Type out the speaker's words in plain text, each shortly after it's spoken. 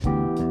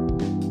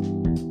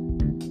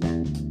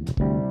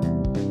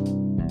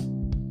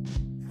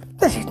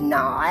This is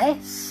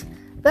nice.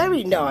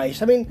 Very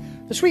nice. I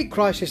mean, the Sweet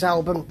Crisis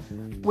album,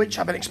 which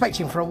I've been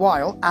expecting for a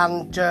while,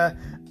 and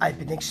I've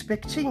been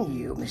expecting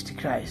you, Mr.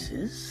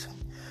 Crisis.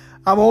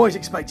 I'm always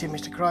expecting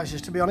Mr.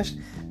 Crisis, to be honest.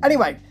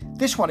 Anyway,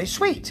 this one is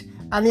sweet,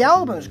 and the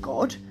album's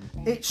good.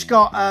 It's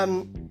got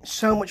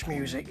so much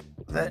music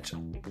that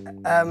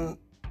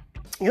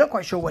you're not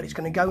quite sure where it's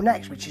going to go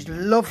next, which is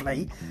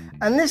lovely.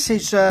 And this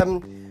is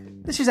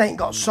Ain't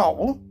Got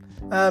Soul,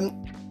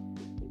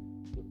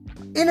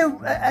 in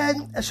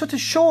a sort of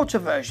shorter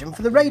version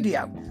for the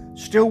radio.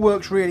 Still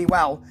works really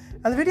well,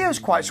 and the video is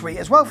quite sweet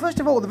as well. First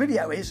of all, the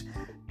video is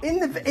in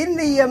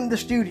the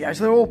studio,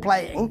 so they're all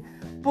playing,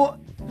 but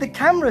the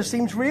camera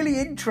seems really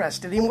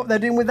interested in what they're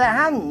doing with their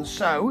hands.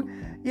 So,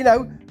 you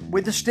know,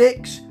 with the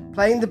sticks,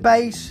 playing the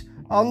bass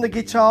on the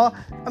guitar.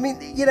 I mean,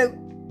 you know,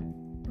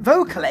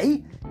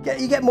 vocally,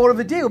 you get more of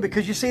a deal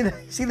because you see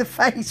the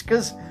face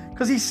because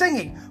he's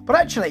singing. But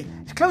actually,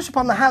 it's close up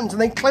on the hands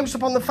and then close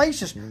up on the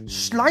faces,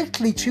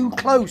 slightly too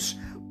close.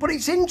 But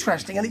it's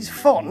interesting and it's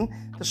fun.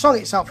 The song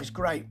itself is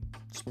great.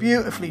 It's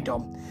beautifully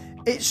done.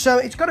 It's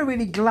got a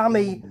really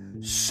glammy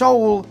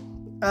soul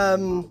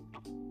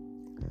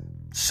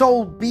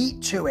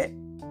beat to it.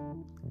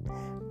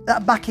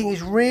 That backing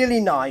is really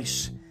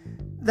nice.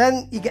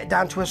 Then you get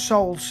down to a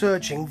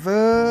soul-searching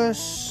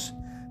verse.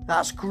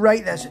 That's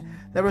great.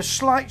 There are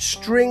slight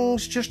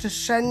strings just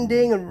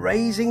ascending and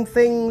raising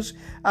things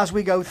as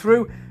we go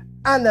through.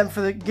 And then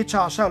for the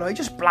guitar solo, it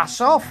just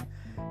blasts off.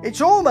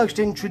 It's almost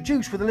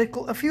introduced with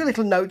a few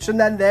little notes, and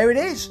then there it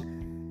is.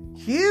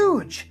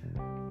 Huge.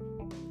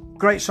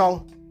 Great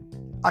song.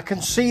 I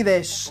can see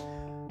this,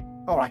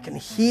 or I can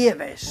hear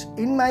this,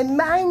 in my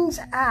mind's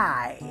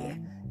eye.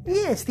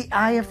 Yes, the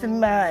eye of the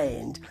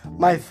mind.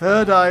 My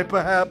third eye,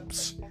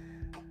 perhaps.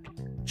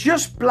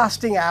 Just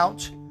blasting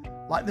out,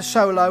 like the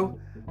solo,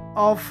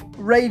 of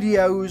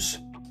radios,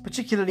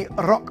 particularly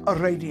rock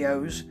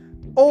radios,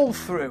 all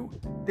through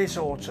this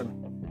autumn.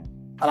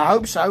 And I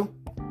hope so,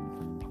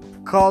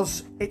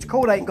 because it's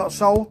called Ain't Got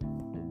Soul,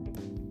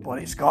 but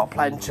it's got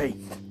plenty.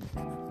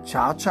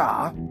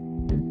 Cha-cha.